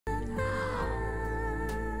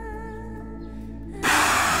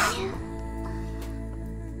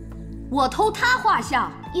我偷他画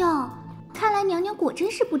像哟，看来娘娘果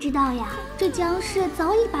真是不知道呀。这姜氏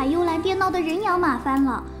早已把幽兰殿闹得人仰马翻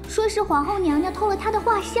了，说是皇后娘娘偷了她的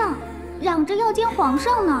画像，嚷着要见皇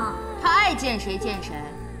上呢。他爱见谁见谁，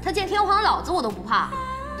他见天皇老子我都不怕。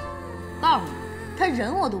告诉你，他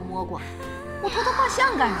人我都摸过，我偷他画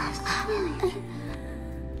像干啥？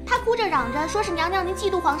他哭着嚷着说是娘娘您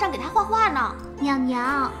嫉妒皇上给他画画呢。娘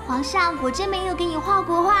娘，皇上果真没有给你画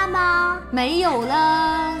过画吗？没有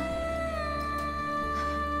了。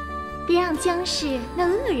别让姜氏那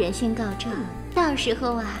恶人先告状，到时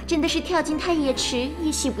候啊，真的是跳进太液池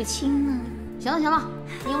也洗不清呢。行了行了，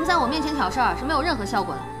你们在我面前挑事儿是没有任何效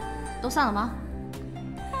果的，都散了吗？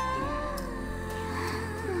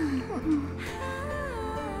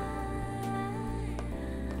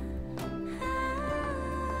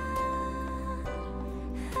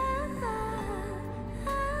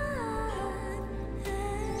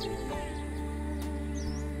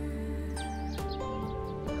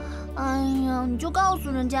哎呀，你就告诉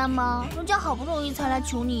人家嘛，人家好不容易才来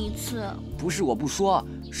求你一次。不是我不说，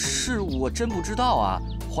是我真不知道啊。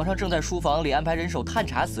皇上正在书房里安排人手探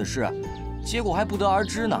查此事，结果还不得而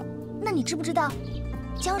知呢。那你知不知道，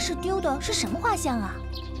姜氏丢的是什么画像啊？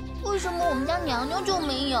为什么我们家娘娘就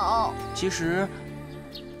没有？其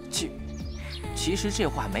实这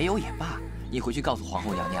话没有也罢，你回去告诉皇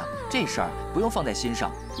后娘娘，这事儿不用放在心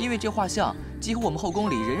上，因为这画像几乎我们后宫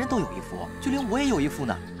里人人都有一幅，就连我也有一幅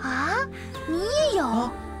呢。啊，你也有？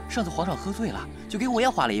啊，上次皇上喝醉了，就给我也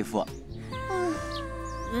画了一幅。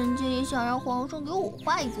人家也想让皇上给我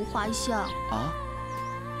画一幅画像。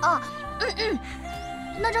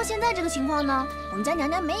那照现在这个情况呢，我们家娘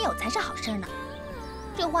娘没有才是好事呢。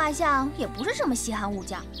这画像也不是什么稀罕物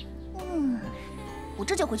件。我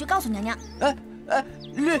这就回去告诉娘娘。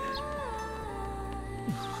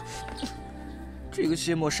这个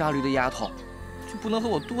卸磨杀驴的丫头，就不能和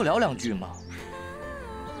我多聊两句吗？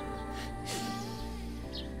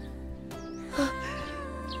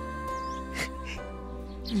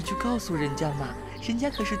你就告诉人家嘛，人家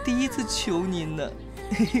可是第一次求您呢。